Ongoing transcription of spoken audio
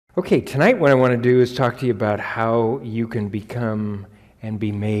Okay, tonight what I want to do is talk to you about how you can become and be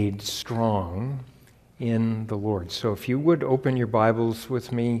made strong in the Lord. So if you would open your Bibles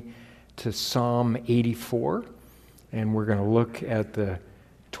with me to Psalm 84, and we're going to look at the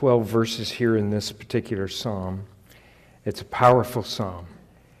 12 verses here in this particular psalm. It's a powerful psalm,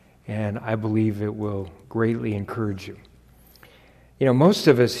 and I believe it will greatly encourage you. You know, most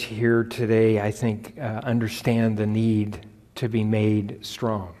of us here today, I think, understand the need to be made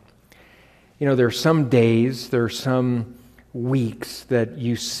strong. You know, there are some days, there are some weeks that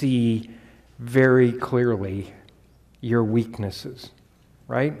you see very clearly your weaknesses,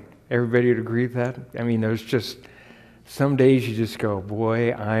 right? Everybody would agree with that? I mean, there's just some days you just go,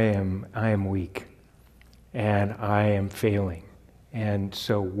 boy, I am weak, and I am failing. And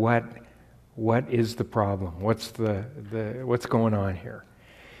so what is the problem? What's what's going on here?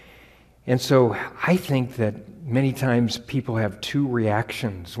 And so I think that many times people have two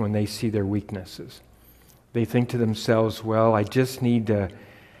reactions when they see their weaknesses. They think to themselves, well, I just need to,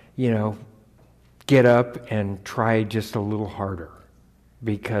 get up and try just a little harder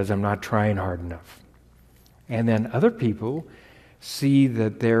because I'm not trying hard enough. And then other people see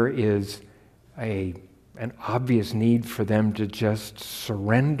that there is an obvious need for them to just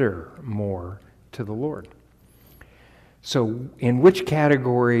surrender more to the Lord. So in which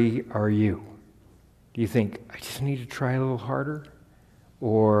category are you? Do you think, I just need to try a little harder?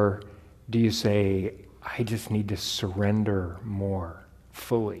 Or do you say, I just need to surrender more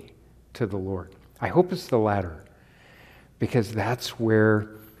fully to the Lord? I hope it's the latter, because that's where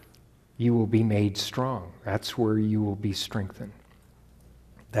you will be made strong. That's where you will be strengthened.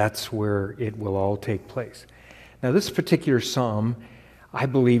 That's where it will all take place. Now, this particular psalm, I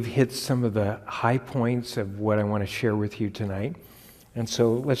believe, hits some of the high points of what I want to share with you tonight. And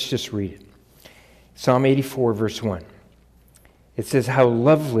so let's just read it. Psalm 84, verse 1. It says, "How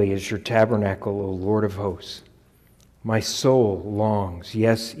lovely is your tabernacle, O Lord of hosts! My soul longs,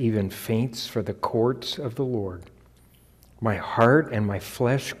 yes, even faints for the courts of the Lord. My heart and my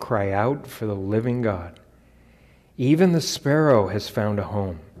flesh cry out for the living God. Even the sparrow has found a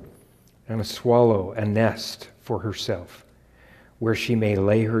home, and a swallow a nest for herself, where she may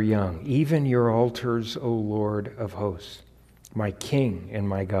lay her young, even your altars, O Lord of hosts, my King and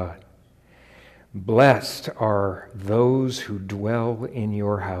my God. Blessed are those who dwell in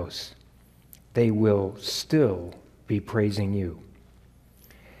your house. They will still be praising you.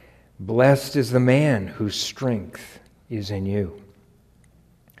 Blessed is the man whose strength is in you,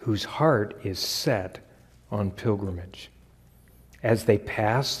 whose heart is set on pilgrimage, as they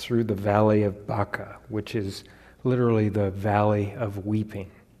pass through the valley of Baca, which is literally the valley of weeping.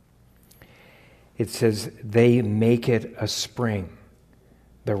 It says, they make it a spring.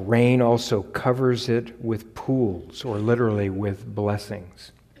 The rain also covers it with pools, or literally with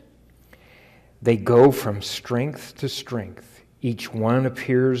blessings. They go from strength to strength. Each one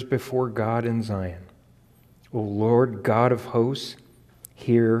appears before God in Zion. O Lord God of hosts,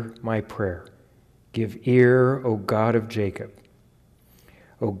 hear my prayer. Give ear, O God of Jacob.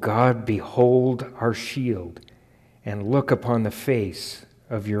 O God, behold our shield, and look upon the face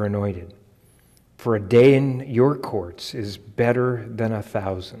of your anointed. For a day in your courts is better than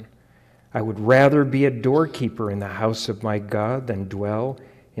 1,000. I would rather be a doorkeeper in the house of my God than dwell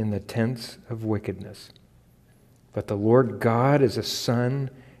in the tents of wickedness. But the Lord God is a sun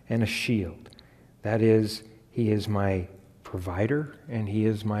and a shield. That is, he is my provider and he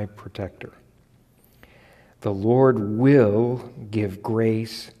is my protector. The Lord will give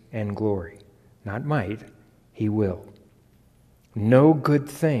grace and glory. Not might, he will. No good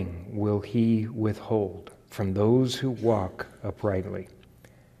thing will he withhold from those who walk uprightly.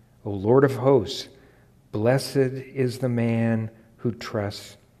 O Lord of hosts, blessed is the man who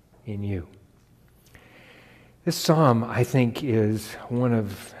trusts in you." This psalm, I think, is one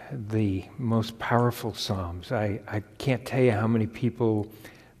of the most powerful psalms. I can't tell you how many people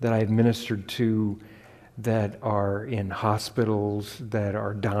that I've ministered to that are in hospitals, that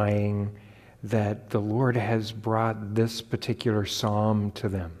are dying, that the Lord has brought this particular psalm to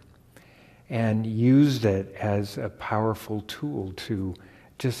them and used it as a powerful tool to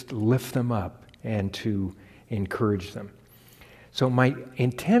just lift them up and to encourage them. So my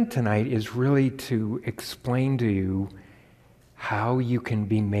intent tonight is really to explain to you how you can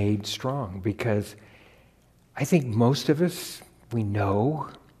be made strong, because I think most of us, we know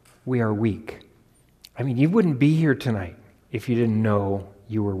we are weak. I mean, you wouldn't be here tonight if you didn't know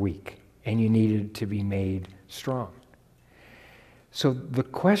you were weak and you needed to be made strong. So the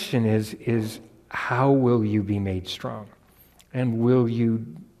question is how will you be made strong? And will you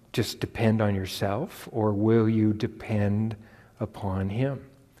just depend on yourself, or will you depend upon him?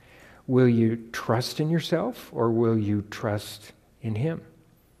 Will you trust in yourself or will you trust in Him?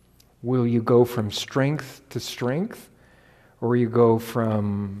 Will you go from strength to strength or will you go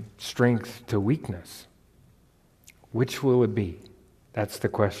from strength to weakness? Which will it be? That's the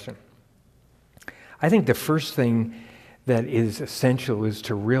question. I think the first thing that is essential is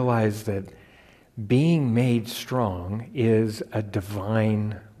to realize that being made strong is a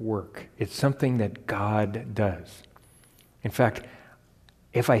divine work. It's something that God does. In fact,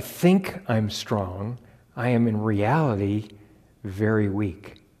 if I think I'm strong, I am in reality very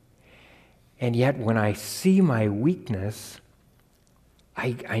weak. And yet when I see my weakness,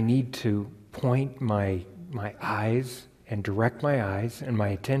 I need to point my eyes and direct my eyes and my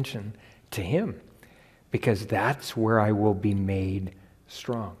attention to Him, because that's where I will be made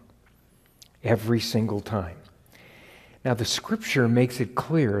strong every single time. Now, the Scripture makes it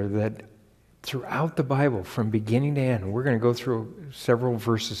clear that throughout the Bible, from beginning to end, we're going to go through several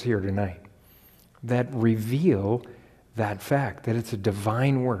verses here tonight that reveal that fact, that it's a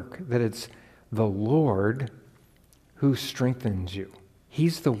divine work, that it's the Lord who strengthens you.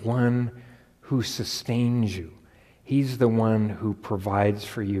 He's the one who sustains you. He's the one who provides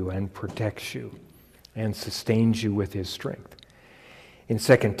for you and protects you and sustains you with His strength. In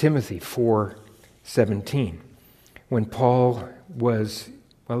 2 Timothy 4:17, when Paul was,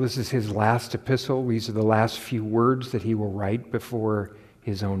 this is his last epistle. These are the last few words that he will write before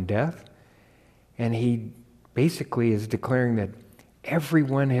his own death. And he basically is declaring that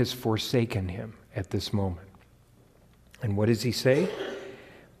everyone has forsaken him at this moment. And what does he say?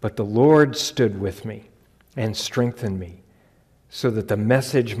 But the Lord stood with me and strengthened me, so that the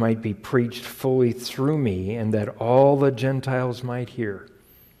message might be preached fully through me, and that all the Gentiles might hear.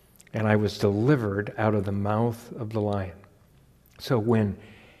 And I was delivered out of the mouth of the lion. So when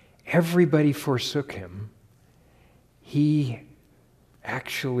everybody forsook him, he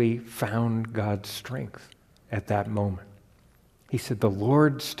actually found God's strength at that moment. He said, the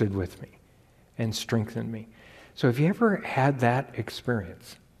Lord stood with me and strengthened me. So have you ever had that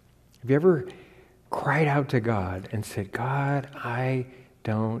experience? Have you ever cried out to God and said, God, I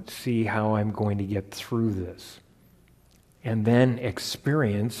don't see how I'm going to get through this, and then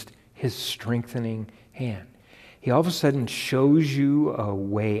experienced His strengthening hand? He all of a sudden shows you a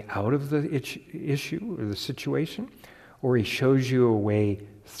way out of the issue or the situation, or He shows you a way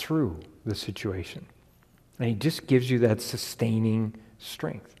through the situation. And He just gives you that sustaining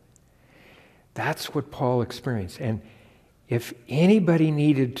strength. That's what Paul experienced. And if anybody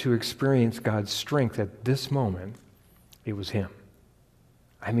needed to experience God's strength at this moment, it was him.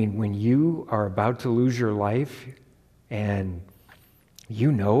 I mean, when you are about to lose your life and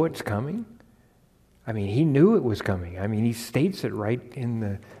you know it's coming, I mean, he knew it was coming. I mean, he states it right in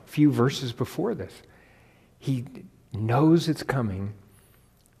the few verses before this. He knows it's coming,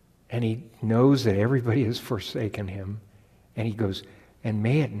 and he knows that everybody has forsaken him, and he goes, and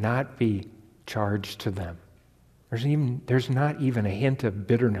may it not be charged to them. There's not even a hint of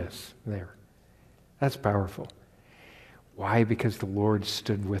bitterness there. That's powerful. Why? Because the Lord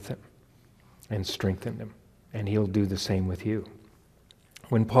stood with him and strengthened him, and He'll do the same with you.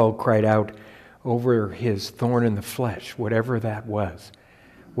 When Paul cried out over his thorn in the flesh, whatever that was,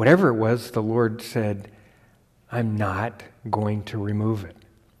 whatever it was, the Lord said, I'm not going to remove it.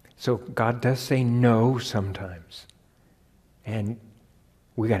 So God does say no sometimes, and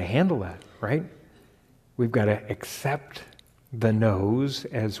we got to handle that, right? We've got to accept the no's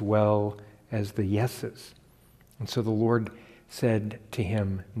as well as the yeses. And so the Lord said to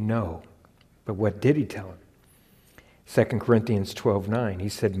him, no. But what did He tell him? 2 Corinthians 12:9, He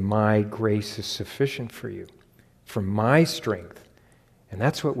said, my grace is sufficient for you, for my strength. And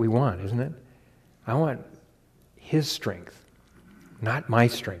that's what we want, isn't it? I want His strength, not my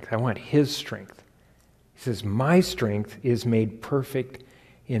strength. I want His strength. He says, my strength is made perfect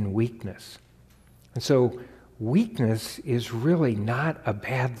in weakness. And so weakness is really not a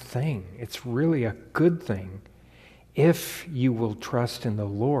bad thing. It's really a good thing if you will trust in the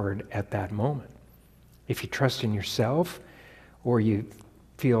Lord at that moment. If you trust in yourself, or you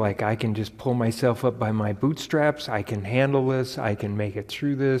feel like I can just pull myself up by my bootstraps, I can handle this, I can make it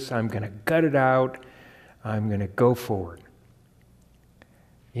through this, I'm going to gut it out, I'm going to go forward.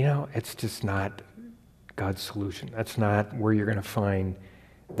 You know, it's just not God's solution. That's not where you're going to find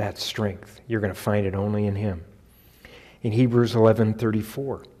that strength. You're going to find it only in Him. In Hebrews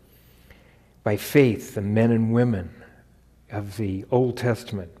 11:34, by faith, the men and women of the Old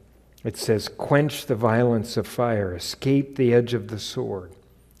Testament, it says, quench the violence of fire, escape the edge of the sword.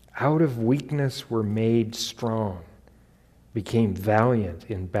 Out of weakness were made strong, became valiant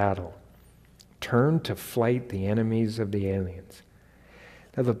in battle, turned to flight the enemies of the aliens.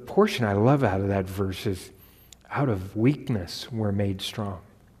 Now, the portion I love out of that verse is, out of weakness we're made strong.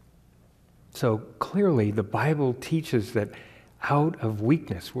 So clearly, the Bible teaches that out of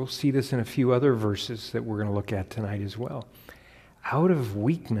weakness, we'll see this in a few other verses that we're going to look at tonight as well. Out of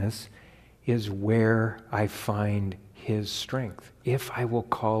weakness is where I find his strength, if I will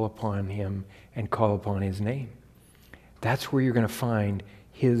call upon him and call upon his name. That's where you're going to find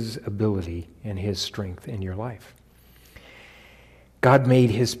his ability and his strength in your life. God made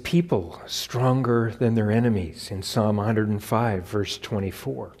his people stronger than their enemies. In Psalm 105, verse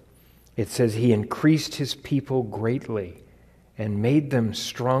 24, it says, he increased his people greatly and made them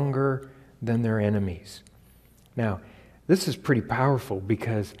stronger than their enemies. Now, this is pretty powerful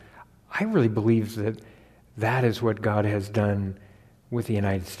because I really believe that that is what God has done with the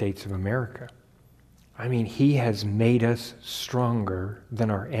United States of America. I mean, he has made us stronger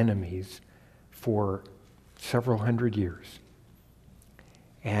than our enemies for several hundred years.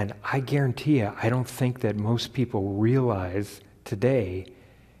 And I guarantee you, I don't think that most people realize today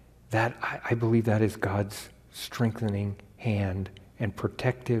that I believe that is God's strengthening hand and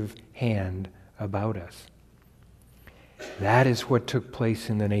protective hand about us. That is what took place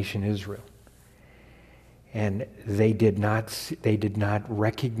in the nation Israel. And they did not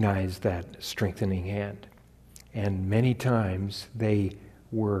recognize that strengthening hand. And many times they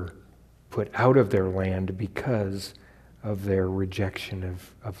were put out of their land because of their rejection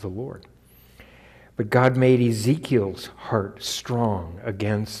of the Lord. But God made Ezekiel's heart strong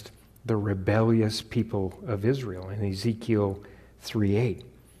against the rebellious people of Israel. In Ezekiel 3:8,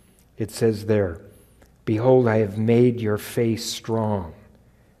 it says there, behold, I have made your face strong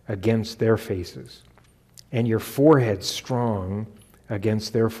against their faces, and your forehead strong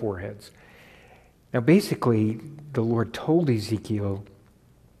against their foreheads. Now basically, the Lord told Ezekiel,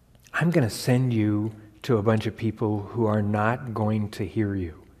 I'm going to send you to a bunch of people who are not going to hear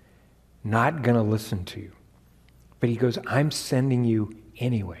you, not going to listen to you. But he goes, I'm sending you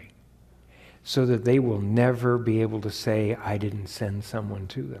anyway, so that they will never be able to say, I didn't send someone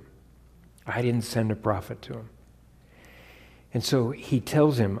to them. I didn't send a prophet to them. And so he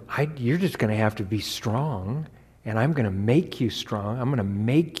tells him, you're just going to have to be strong, and I'm going to make you strong. I'm going to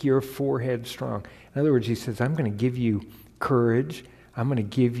make your forehead strong. In other words, he says, I'm going to give you courage. I'm going to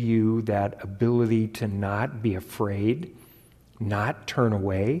give you that ability to not be afraid, not turn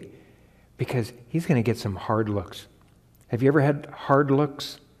away, because he's going to get some hard looks. Have you ever had hard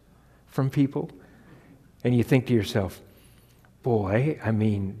looks from people? And you think to yourself, boy, I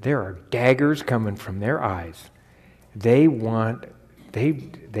mean, there are daggers coming from their eyes. They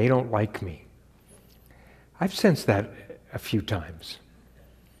don't like me. I've sensed that a few times.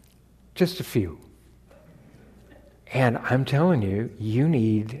 Just a few. And I'm telling you, you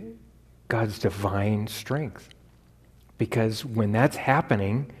need God's divine strength. Because when that's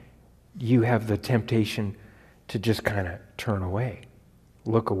happening, you have the temptation to just kind of turn away,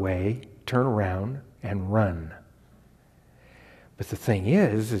 look away, turn around, and run. But the thing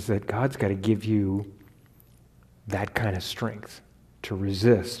is that God's got to give you that kind of strength to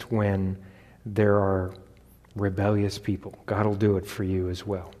resist when there are rebellious people. God will do it for you as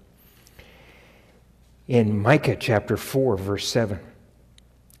well. In Micah chapter 4, verse 7,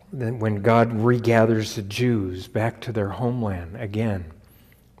 then when God regathers the Jews back to their homeland again,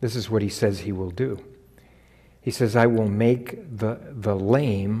 this is what he says he will do. He says, I will make the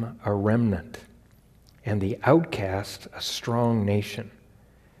lame a remnant and the outcast a strong nation.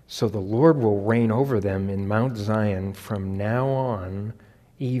 So the Lord will reign over them in Mount Zion from now on,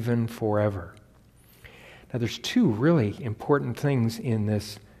 even forever. Now there's two really important things in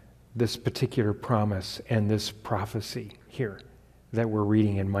this particular promise and this prophecy here that we're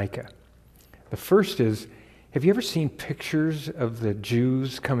reading in Micah. The first is, have you ever seen pictures of the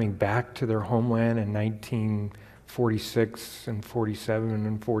Jews coming back to their homeland in 1946 and 47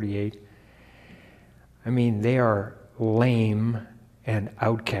 and 48? I mean, they are lame and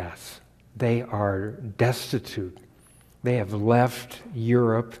outcasts. They are destitute. They have left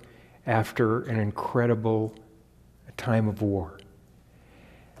Europe after an incredible time of war.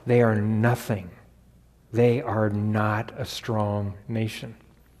 They are nothing. They are not a strong nation.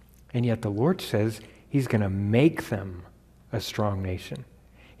 And yet the Lord says he's going to make them a strong nation.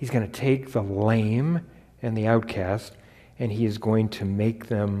 He's going to take the lame and the outcast, and he is going to make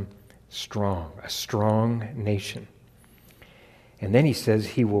them strong, a strong nation. And then he says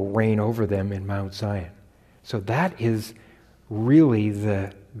he will reign over them in Mount Zion. So that is really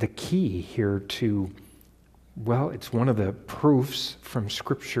the key here to, well, it's one of the proofs from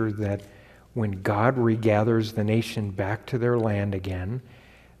Scripture that when God regathers the nation back to their land again,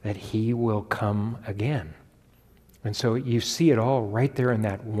 that he will come again. And so you see it all right there in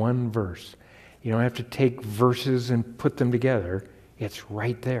that one verse. You don't have to take verses and put them together. It's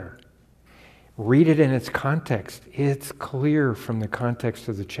right there. Read it in its context. It's clear from the context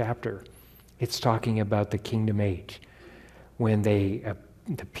of the chapter. It's talking about the kingdom age, when the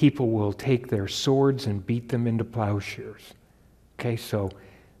people will take their swords and beat them into plowshares. Okay, so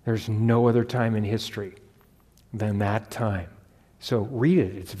there's no other time in history than that time. So read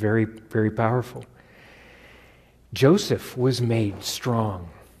it. It's very, very powerful. Joseph was made strong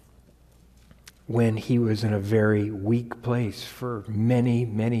when he was in a very weak place for many,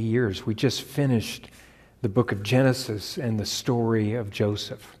 many years. We just finished the book of Genesis and the story of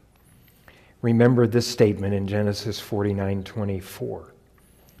Joseph. Remember this statement in Genesis 49:24.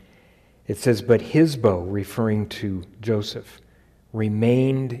 It says, "But his bow," referring to Joseph,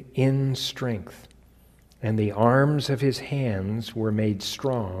 "remained in strength, and the arms of his hands were made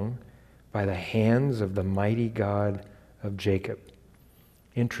strong by the hands of the mighty God of Jacob."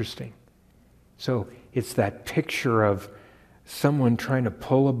 Interesting. So it's that picture of someone trying to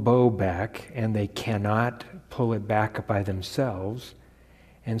pull a bow back, and they cannot pull it back by themselves.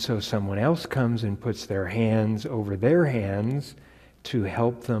 And so someone else comes and puts their hands over their hands to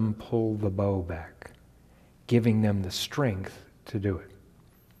help them pull the bow back, giving them the strength to do it.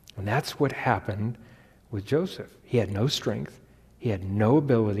 And that's what happened with Joseph. He had no strength. He had no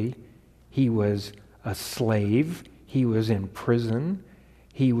ability. He was a slave. He was in prison.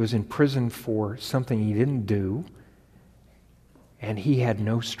 He was in prison for something he didn't do. And he had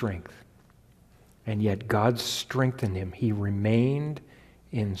no strength. And yet God strengthened him. He remained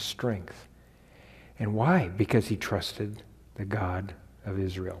in strength. And why? Because he trusted the God of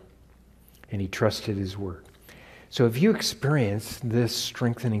Israel. And he trusted his word. So if you experience this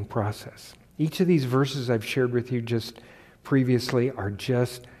strengthening process, each of these verses I've shared with you just previously are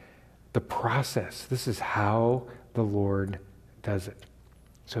just the process. This is how the Lord does it.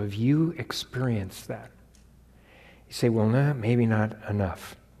 So if you experience that, you say, well, no, maybe not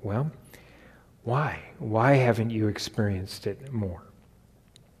enough. Well, why? Why haven't you experienced it more?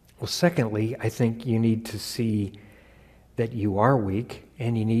 Well, secondly, I think you need to see that you are weak,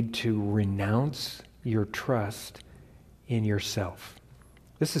 and you need to renounce your trust in yourself.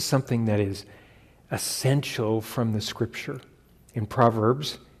 This is something that is essential from the Scripture. In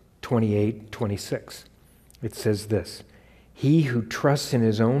Proverbs 28:26, it says this, "He who trusts in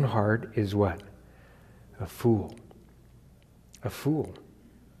his own heart is" what? "A fool." A fool.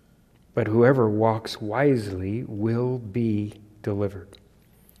 "But whoever walks wisely will be delivered."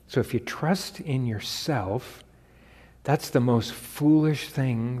 So if you trust in yourself, that's the most foolish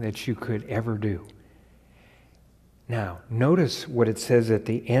thing that you could ever do. Now, notice what it says at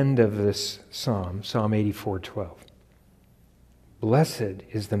the end of this psalm, Psalm 84:12. "Blessed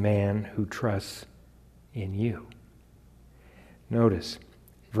is the man who trusts in you." Notice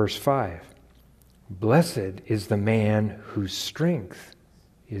verse 5. "Blessed is the man whose strength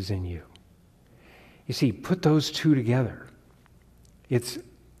is in you." You see, put those two together. It's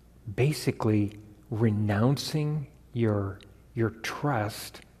basically renouncing your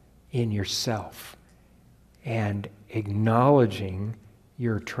trust in yourself and acknowledging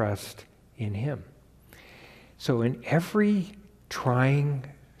your trust in Him. So in every trying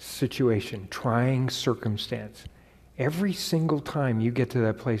situation, trying circumstance, every single time you get to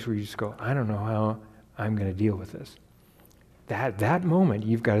that place where you just go, I don't know how I'm going to deal with this. That moment,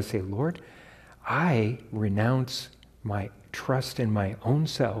 you've got to say, Lord, I renounce my trust in my own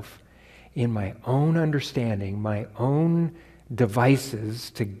self, in my own understanding, my own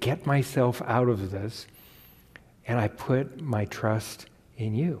devices to get myself out of this, and I put my trust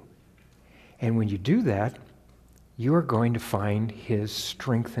in you. And when you do that, you are going to find His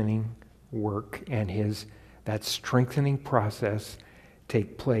strengthening work and that strengthening process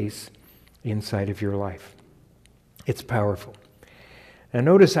take place inside of your life. It's powerful. Now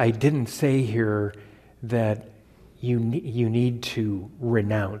notice I didn't say here that you need to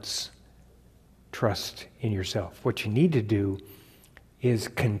renounce trust in yourself. What you need to do is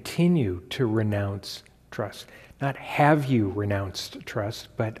continue to renounce trust. Not have you renounced trust,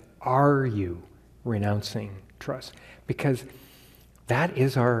 but are you renouncing trust? Because that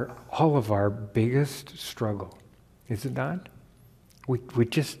is all of our biggest struggle, is it not?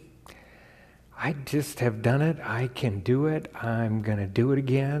 I just have done it. I can do it. I'm going to do it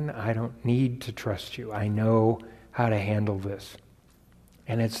again. I don't need to trust you. I know how to handle this.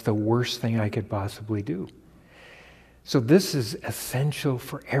 And it's the worst thing I could possibly do. So this is essential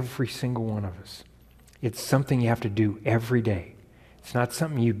for every single one of us. It's something you have to do every day. It's not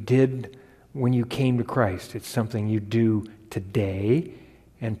something you did when you came to Christ. It's something you do today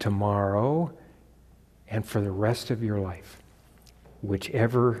and tomorrow and for the rest of your life,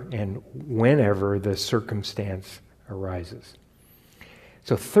 whichever and whenever the circumstance arises.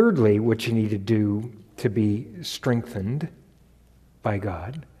 So thirdly, what you need to do to be strengthened by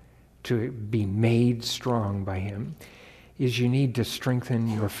God, to be made strong by Him, is you need to strengthen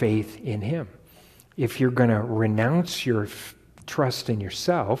your faith in Him. If you're going to renounce your trust in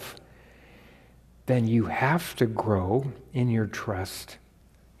yourself, then you have to grow in your trust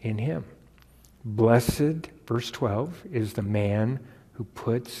in Him. Blessed, verse 12, is the man who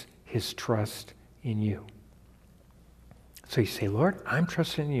puts his trust in you. So you say, Lord, I'm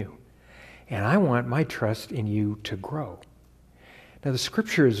trusting in you, and I want my trust in you to grow. Now, the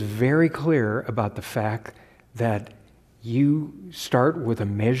Scripture is very clear about the fact that you start with a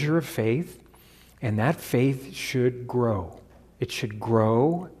measure of faith, and that faith should grow. It should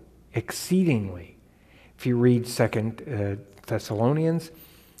grow exceedingly. If you read 2 Thessalonians,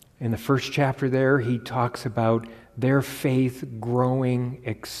 in the first chapter there, he talks about their faith growing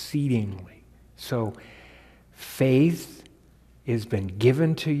exceedingly. So faith has been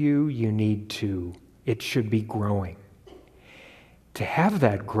given to you. It should be growing. To have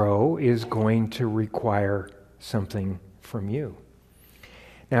that grow is going to require something from you.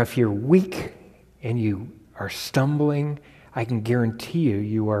 Now, if you're weak and you are stumbling, I can guarantee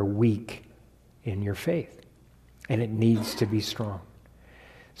you are weak in your faith, and it needs to be strong.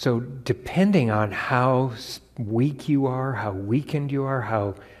 So depending on how weak you are, how weakened you are,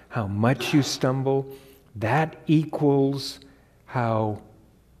 how much you stumble, that equals how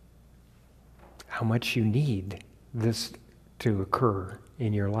much you need this to occur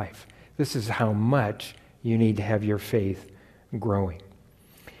in your life. This is how much you need to have your faith growing.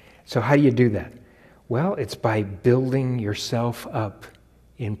 So how do you do that? Well, it's by building yourself up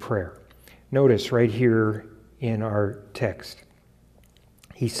in prayer. Notice right here in our text,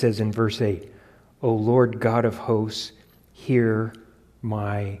 he says in verse 8, O Lord God of hosts, hear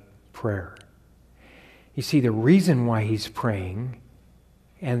my prayer. You see, the reason why he's praying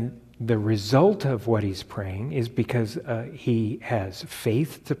and the result of what he's praying is because he has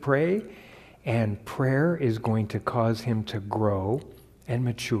faith to pray, and prayer is going to cause him to grow and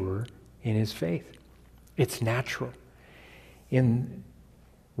mature in his faith. It's natural. In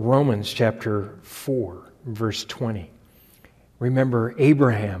Romans chapter 4, verse 20, remember,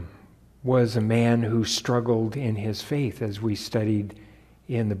 Abraham was a man who struggled in his faith, as we studied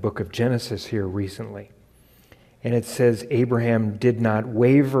in the book of Genesis here recently. And it says, Abraham did not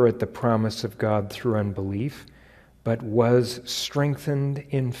waver at the promise of God through unbelief, but was strengthened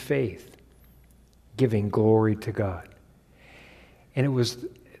in faith, giving glory to God. And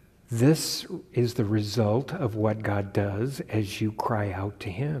this is the result of what God does as you cry out to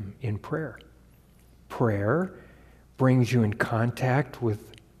Him in prayer. Prayer brings you in contact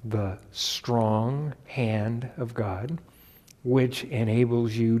with the strong hand of God, which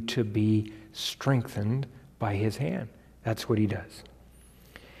enables you to be strengthened by His hand. That's what He does.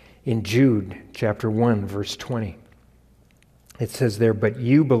 In Jude chapter 1, verse 20, it says there, But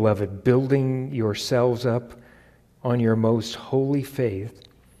you, beloved, building yourselves up on your most holy faith,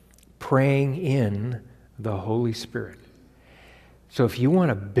 praying in the Holy Spirit. So if you want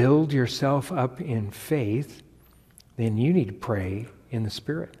to build yourself up in faith, then you need to pray in the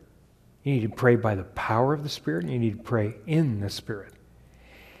Spirit. You need to pray by the power of the Spirit, and you need to pray in the Spirit.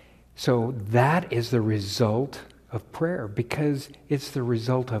 So that is the result of prayer, because it's the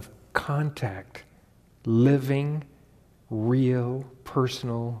result of contact, living, real,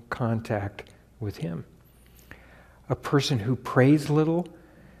 personal contact with Him. A person who prays little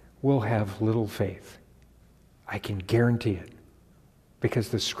will have little faith. I can guarantee it, because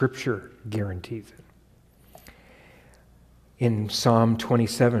the Scripture guarantees it. In Psalm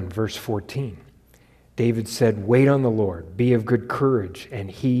 27, verse 14, David said, Wait on the Lord, be of good courage, and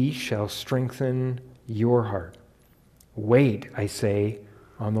He shall strengthen your heart. Wait, I say,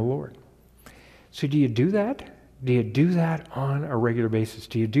 on the Lord. So do you do that? Do you do that on a regular basis?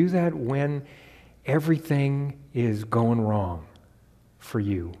 Do you do that when everything is going wrong for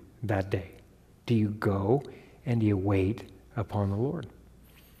you that day? Do you go and do you wait upon the Lord?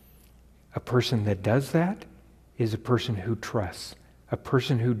 A person that does that is a person who trusts. A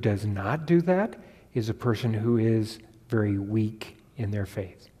person who does not do that is a person who is very weak in their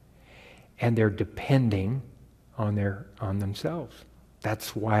faith. And they're depending on themselves.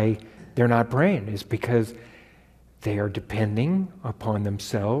 That's why they're not praying, is because they are depending upon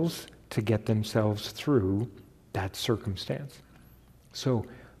themselves to get themselves through that circumstance. So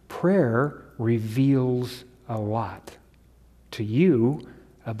prayer reveals a lot to you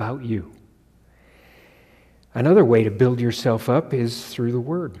about you. Another way to build yourself up is through the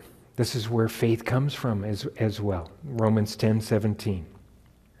Word. This is where faith comes from as well. Romans 10:17.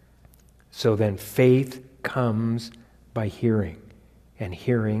 So then faith comes by hearing, and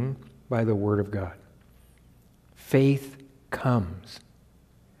hearing by the Word of God. Faith comes.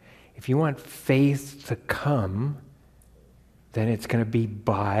 If you want faith to come, then it's going to be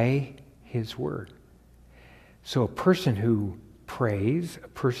by His Word. So a person who prays, a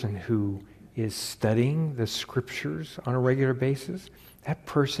person who is studying the Scriptures on a regular basis, that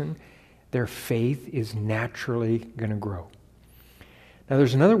person, their faith is naturally going to grow. Now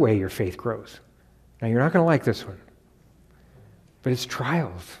there's another way your faith grows. Now you're not going to like this one, but it's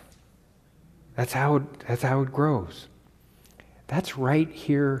trials. That's how it grows. That's right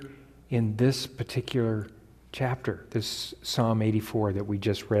here in this particular chapter, this Psalm 84 that we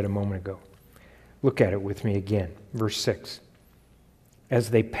just read a moment ago. Look at it with me again. Verse 6. As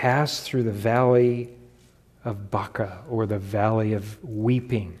they pass through the valley of Baca, or the valley of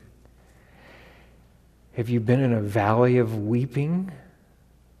weeping. Have you been in a valley of weeping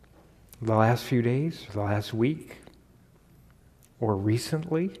the last few days, the last week, or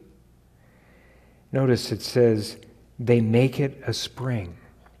recently? Notice it says, they make it a spring.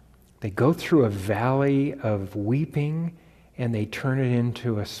 They go through a valley of weeping and they turn it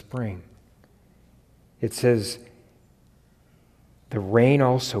into a spring. It says, the rain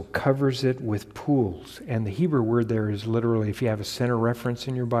also covers it with pools. And the Hebrew word there is literally, if you have a center reference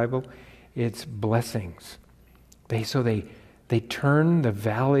in your Bible, it's blessings. They turn the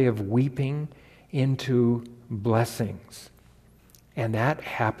valley of weeping into blessings. And that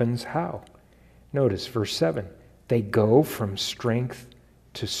happens how? Notice verse 7. They go from strength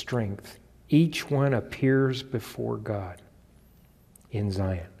to strength. Each one appears before God in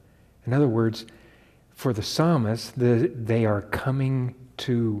Zion. In other words, for the psalmist, they are coming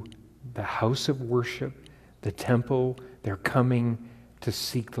to the house of worship, the temple. They're coming to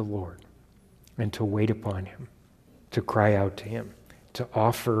seek the Lord and to wait upon Him, to cry out to Him, to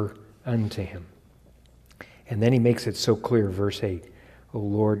offer unto Him. And then he makes it so clear, verse 8, O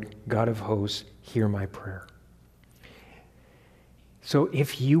Lord, God of hosts, hear my prayer. So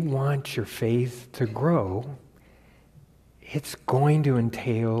if you want your faith to grow, it's going to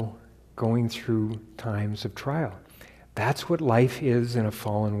entail going through times of trial. That's what life is in a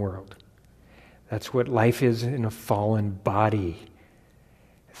fallen world. That's what life is in a fallen body.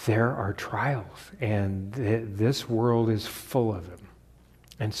 There are trials, and this world is full of them.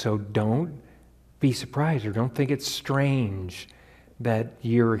 And so don't be surprised, or don't think it's strange that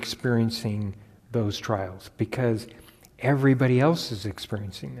you're experiencing those trials, because everybody else is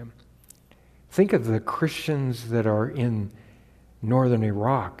experiencing them. Think of the Christians that are in northern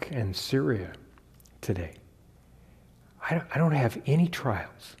Iraq and Syria today. I don't have any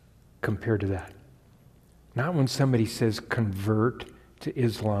trials compared to that. Not when somebody says convert to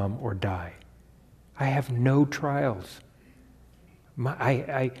Islam or die. I have no trials.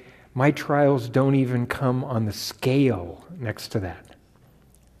 My trials don't even come on the scale next to that.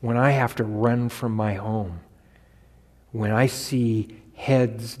 When I have to run from my home, when I see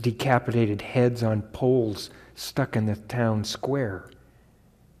heads, decapitated heads on poles stuck in the town square,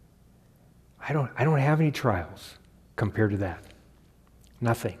 I don't have any trials compared to that.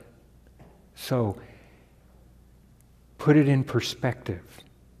 Nothing. So put it in perspective,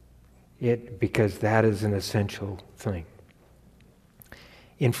 because that is an essential thing.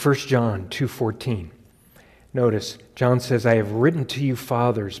 In 1 John 2:14, notice, John says, I have written to you,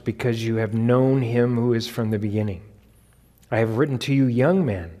 fathers, because you have known Him who is from the beginning. I have written to you, young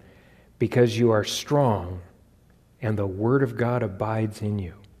men, because you are strong, and the word of God abides in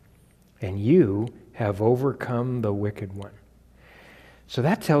you, and you have overcome the wicked one. So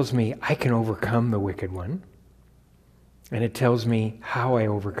that tells me I can overcome the wicked one, and it tells me how I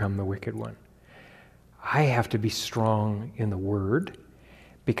overcome the wicked one. I have to be strong in the Word,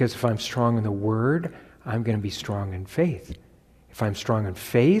 because if I'm strong in the Word, I'm going to be strong in faith. If I'm strong in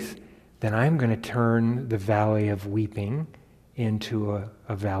faith, then I'm going to turn the valley of weeping into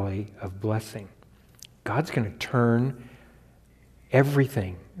a valley of blessing. God's going to turn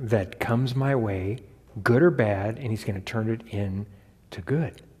everything that comes my way, good or bad, and He's going to turn it into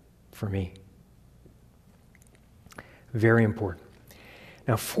good for me. Very important.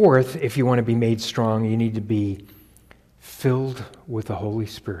 Now, fourth, if you want to be made strong, you need to be filled with the Holy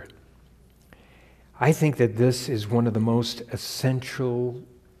Spirit. I think that this is one of the most essential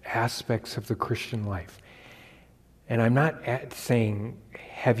aspects of the Christian life. And I'm not saying,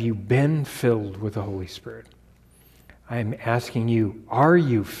 have you been filled with the Holy Spirit? I'm asking you, are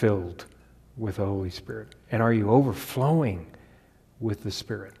you filled with the Holy Spirit? And are you overflowing with the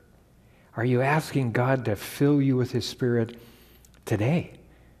Spirit? Are you asking God to fill you with His Spirit today?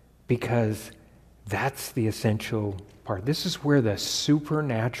 because that's the essential part. This is where the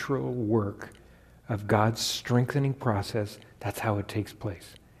supernatural work of God's strengthening process, that's how it takes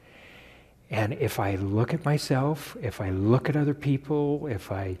place. And if I look at myself, if I look at other people,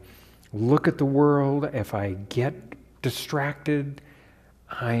 if I look at the world, if I get distracted,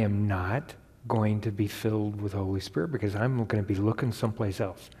 I am not going to be filled with the Holy Spirit, because I'm going to be looking someplace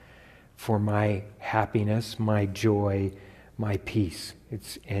else for my happiness, my joy, my peace.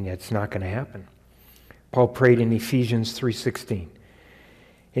 It's not going to happen. Paul prayed in Ephesians 3:16.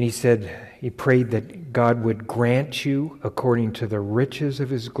 And he prayed that God would grant you, according to the riches of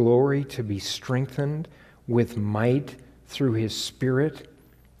his glory, to be strengthened with might through his Spirit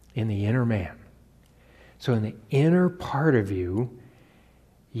in the inner man. So in the inner part of you,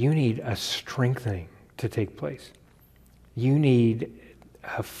 you need a strengthening to take place. You need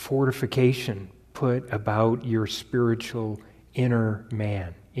a fortification put about your spiritual inner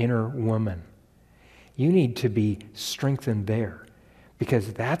man, inner woman. You need to be strengthened there.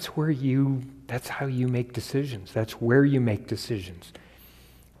 Because that's how you make decisions. That's where you make decisions,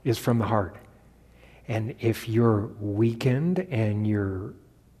 is from the heart. And if you're weakened and you're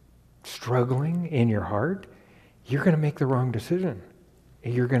struggling in your heart, you're going to make the wrong decision.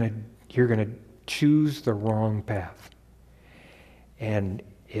 You're going to choose the wrong path. And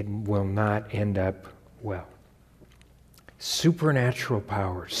it will not end up well. Supernatural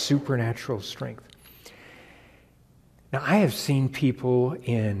power, supernatural strength. Now, I have seen people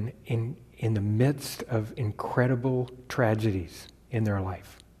in the midst of incredible tragedies in their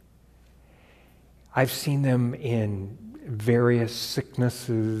life. I've seen them in various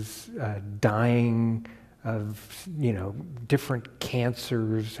sicknesses, dying of, different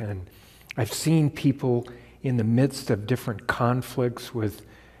cancers, and I've seen people in the midst of different conflicts with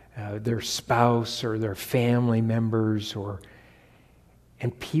their spouse or their family members,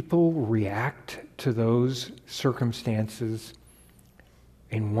 and people react to those circumstances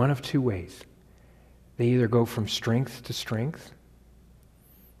in one of two ways. They either go from strength to strength,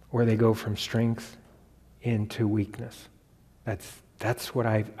 or they go from strength into weakness. That's what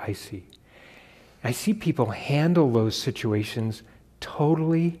I see. I see people handle those situations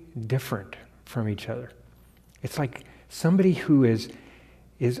totally different from each other. It's like somebody who is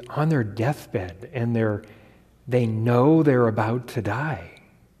on their deathbed and they know they're about to die.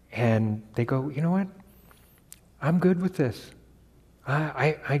 And they go, you know what? I'm good with this.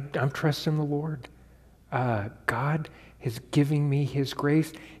 I'm trusting the Lord. God is giving me his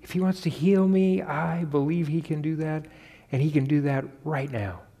grace. If he wants to heal me, I believe he can do that. And he can do that right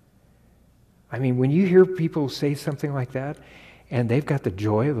now. I mean, when you hear people say something like that, and they've got the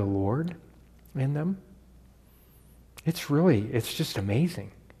joy of the Lord in them, it's just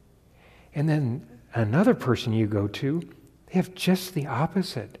amazing. And then another person you go to, they have just the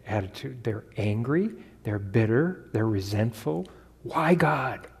opposite attitude. They're angry, they're bitter, they're resentful. Why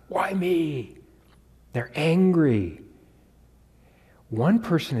God? Why me? They're angry. One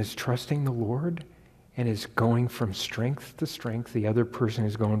person is trusting the Lord and is going from strength to strength. The other person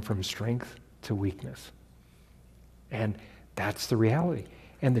is going from strength to weakness. And that's the reality.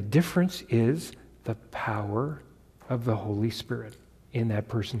 And the difference is the power of the Holy Spirit in that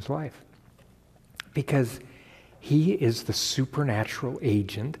person's life. Because he is the supernatural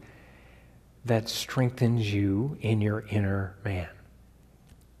agent that strengthens you in your inner man.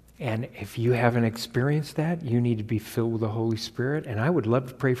 And if you haven't experienced that, you need to be filled with the Holy Spirit. And I would love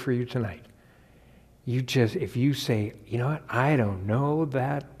to pray for you tonight. If you say, you know what, I don't know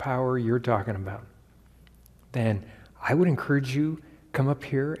that power you're talking about, then I would encourage you, come up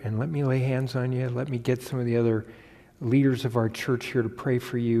here and let me lay hands on you. Let me get some of the other leaders of our church here to pray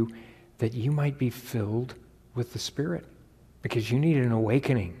for you, that you might be filled with the Spirit, because you need an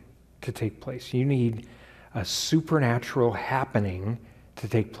awakening to take place. You need a supernatural happening to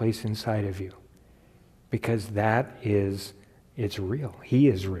take place inside of you, because it's real. He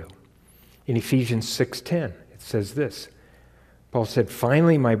is real. In Ephesians 6:10, it says this. Paul said,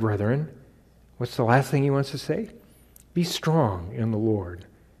 finally, my brethren, what's the last thing he wants to say? Be strong in the Lord.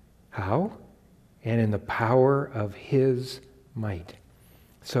 How? And in the power of his might.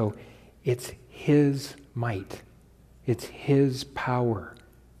 So it's his might. It's his power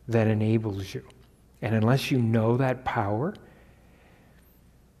that enables you. And unless you know that power,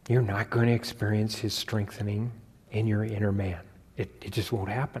 you're not going to experience his strengthening in your inner man. It just won't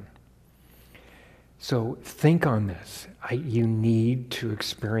happen. So think on this. You need to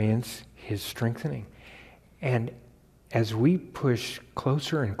experience his strengthening. And as we push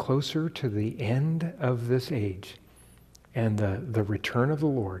closer and closer to the end of this age and the return of the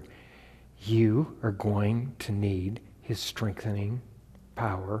Lord, you are going to need his strengthening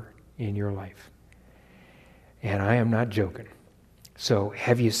power in your life. And I am not joking. So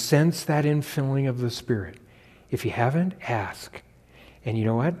have you sensed that infilling of the Spirit? If you haven't, ask. And you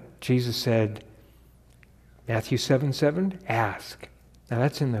know what? Jesus said, Matthew 7:7, ask. Now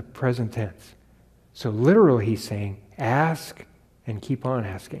that's in the present tense. So literally he's saying, ask and keep on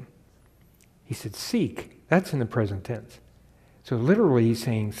asking. He said, seek. That's in the present tense. So literally he's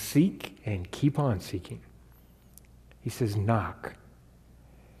saying, seek and keep on seeking. He says, knock.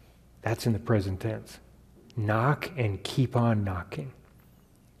 That's in the present tense. Knock and keep on knocking.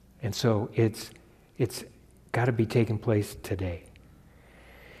 And so it's got to be taking place today.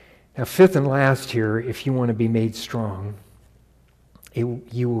 Now, fifth and last here, if you want to be made strong,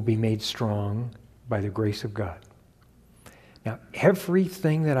 you will be made strong by the grace of God. Now,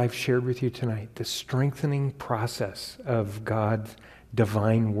 everything that I've shared with you tonight, the strengthening process of God's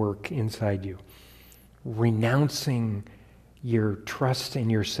divine work inside you, renouncing your trust in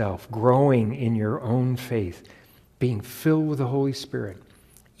yourself, growing in your own faith, being filled with the Holy Spirit,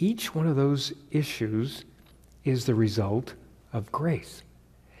 each one of those issues is the result of grace.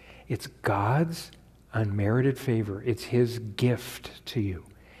 It's God's unmerited favor. It's His gift to you.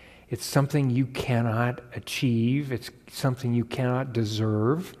 It's something you cannot achieve. It's something you cannot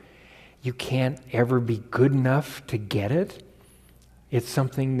deserve. You can't ever be good enough to get it. It's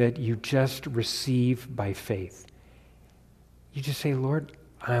something that you just receive by faith. You just say, Lord,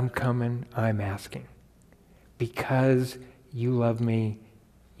 I'm coming, I'm asking. Because you love me,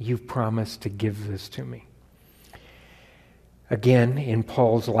 you've promised to give this to me. Again, in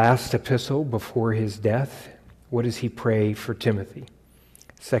Paul's last epistle before his death, what does he pray for Timothy?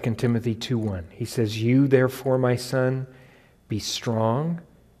 2 Timothy 2:1. He says, you therefore, my son, be strong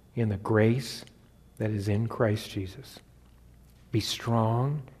in the grace that is in Christ Jesus. Be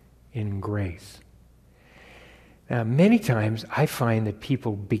strong in grace. Now, many times I find that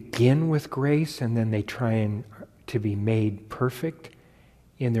people begin with grace and then they try to be made perfect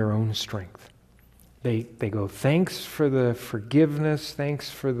in their own strength. They go, thanks for the forgiveness,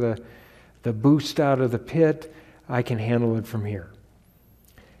 thanks for the boost out of the pit, I can handle it from here.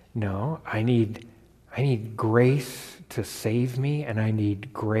 No, I need grace to save me, and I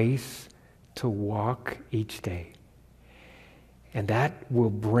need grace to walk each day. And that will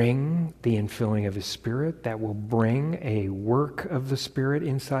bring the infilling of His Spirit, that will bring a work of the Spirit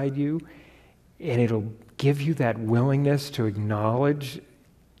inside you, and it'll give you that willingness to acknowledge,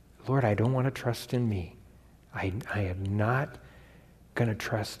 Lord, I don't want to trust in me. I am not going to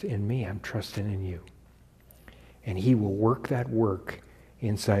trust in me. I'm trusting in you. And He will work that work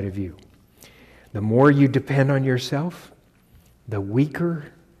inside of you. The more you depend on yourself, the weaker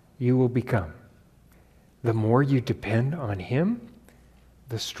you will become. The more you depend on Him,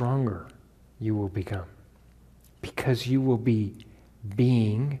 the stronger you will become. Because you will be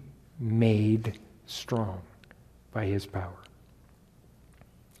being made strong by His power.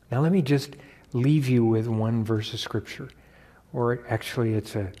 Now let me just leave you with one verse of Scripture. Or actually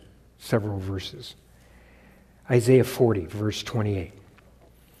it's several verses. Isaiah 40, verse 28.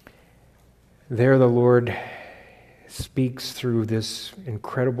 There the Lord speaks through this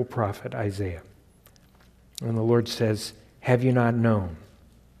incredible prophet, Isaiah. And the Lord says, have you not known?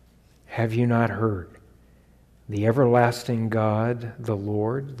 Have you not heard? The everlasting God, the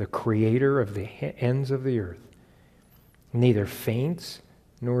Lord, the creator of the ends of the earth, neither faints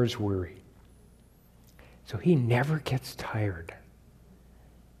nor is weary. So He never gets tired.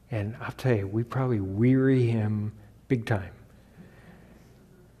 And I'll tell you, we probably weary Him big time.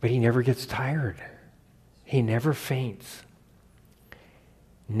 But He never gets tired. He never faints.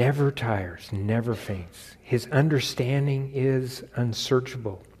 Never tires, never faints. His understanding is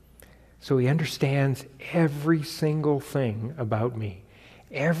unsearchable. So He understands every single thing about me,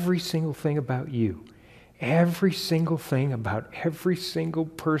 every single thing about you, every single thing about every single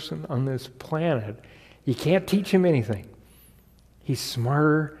person on this planet. You can't teach Him anything. He's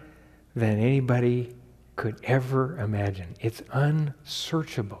smarter than anybody could ever imagine. It's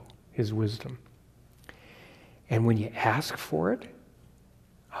unsearchable, His wisdom. And when you ask for it,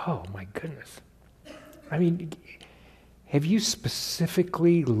 oh my goodness. I mean, have you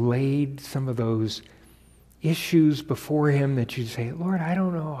specifically laid some of those issues before Him that you say, Lord, I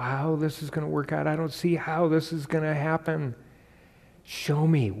don't know how this is going to work out. I don't see how this is going to happen. Show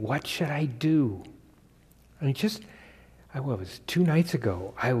me, what should I do? I mean, it was 2 nights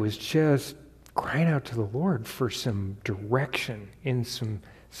ago, I was just crying out to the Lord for some direction in some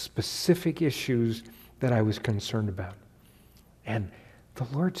specific issues that I was concerned about. And the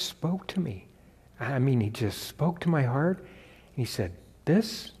Lord spoke to me. I mean, He just spoke to my heart. And He said,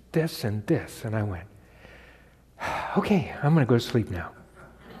 this, this, and this. And I went, okay, I'm going to go to sleep now.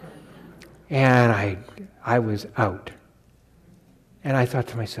 And I was out. And I thought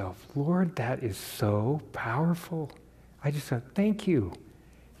to myself, Lord, that is so powerful. I just thought, thank you.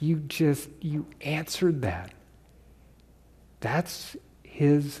 You answered that. That's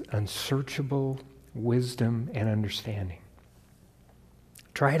his unsearchable wisdom and understanding.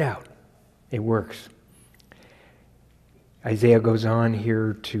 Try it out. It works. Isaiah goes on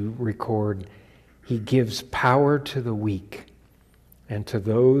here to record, he gives power to the weak, and to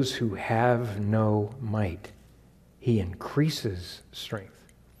those who have no might, he increases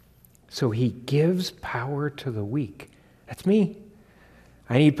strength. So he gives power to the weak. That's me.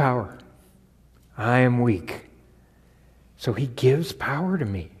 I need power. I am weak. So he gives power to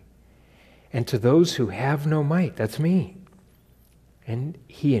me. And to those who have no might, that's me. And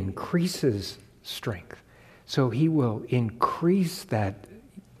he increases strength. So he will increase that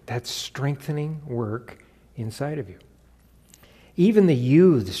strengthening work inside of you. Even the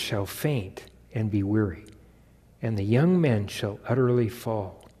youths shall faint and be weary, and the young men shall utterly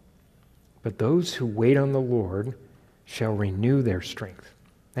fall. But those who wait on the Lord shall renew their strength.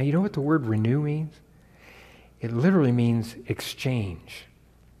 Now, you know what the word renew means? It literally means exchange.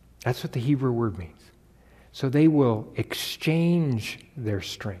 That's what the Hebrew word means. So they will exchange their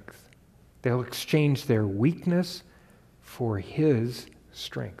strength. They'll exchange their weakness for his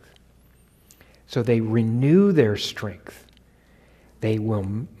strength. So they renew their strength. They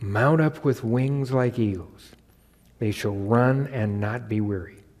will mount up with wings like eagles. They shall run and not be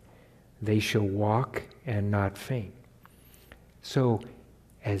weary. They shall walk and not faint. So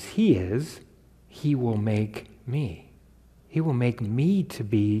as he is, he will make me. He will make me to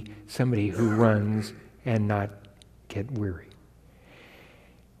be somebody who runs and not get weary.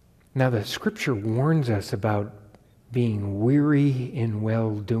 Now the scripture warns us about being weary in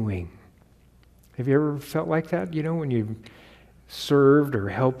well-doing. Have you ever felt like that? You know, when you've served or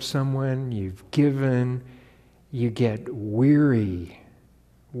helped someone, you've given, you get weary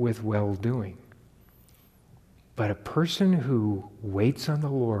with well-doing. But a person who waits on the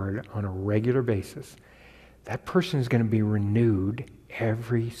Lord on a regular basis, that person is going to be renewed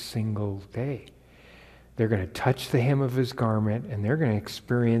every single day. They're going to touch the hem of his garment, and they're going to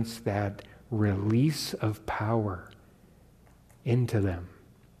experience that release of power into them,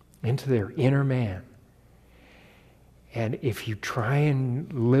 into their inner man. And if you try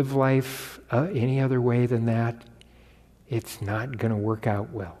and live life any other way than that, it's not going to work out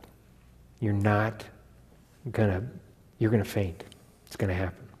well. You're going to faint. It's going to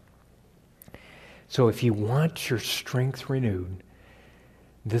happen. So if you want your strength renewed,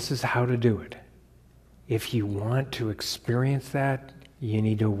 this is how to do it. If you want to experience that, you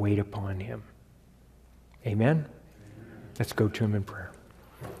need to wait upon him. Amen? Let's go to him in prayer.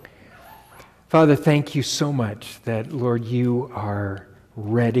 Father, thank you so much that, Lord, you are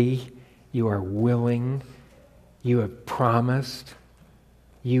ready, you are willing, you have promised,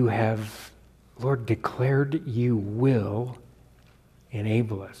 you have, Lord, declared you will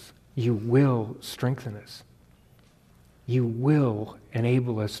enable us. You will strengthen us. You will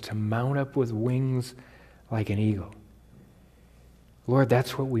enable us to mount up with wings like an eagle. Lord,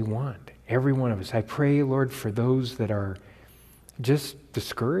 that's what we want, every one of us. I pray, Lord, for those that are just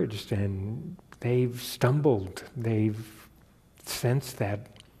discouraged and they've stumbled, they've sensed that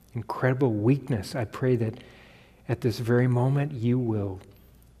incredible weakness. I pray that at this very moment you will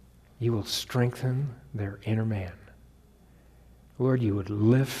strengthen their inner man. Lord, you would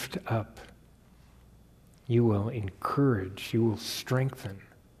lift up, you will encourage, you will strengthen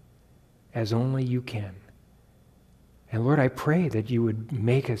as only you can. And Lord, I pray that you would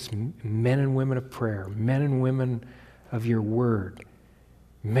make us men and women of prayer, men and women of your word,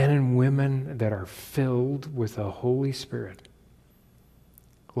 men and women that are filled with the Holy Spirit.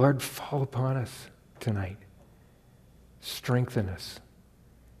 Lord, fall upon us tonight. Strengthen us.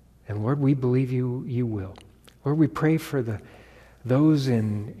 And Lord, we believe you will. Lord, we pray for those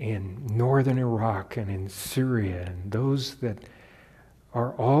in northern Iraq and in Syria and those that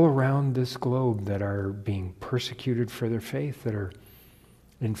are all around this globe that are being persecuted for their faith, that are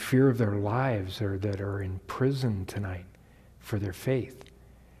in fear of their lives or that are in prison tonight for their faith.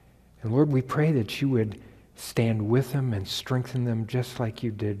 And Lord, we pray that you would stand with them and strengthen them just like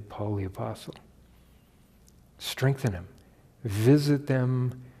you did Paul the Apostle. Strengthen them. Visit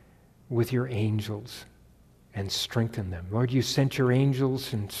them with your angels and strengthen them. Lord, you sent your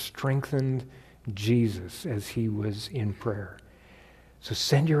angels and strengthened Jesus as he was in prayer. So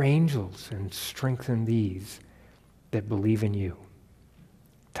send your angels and strengthen these that believe in you.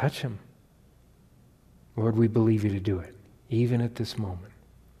 Touch them. Lord, we believe you to do it, even at this moment.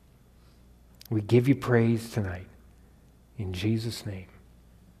 We give you praise tonight. In Jesus' name,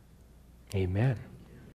 Amen.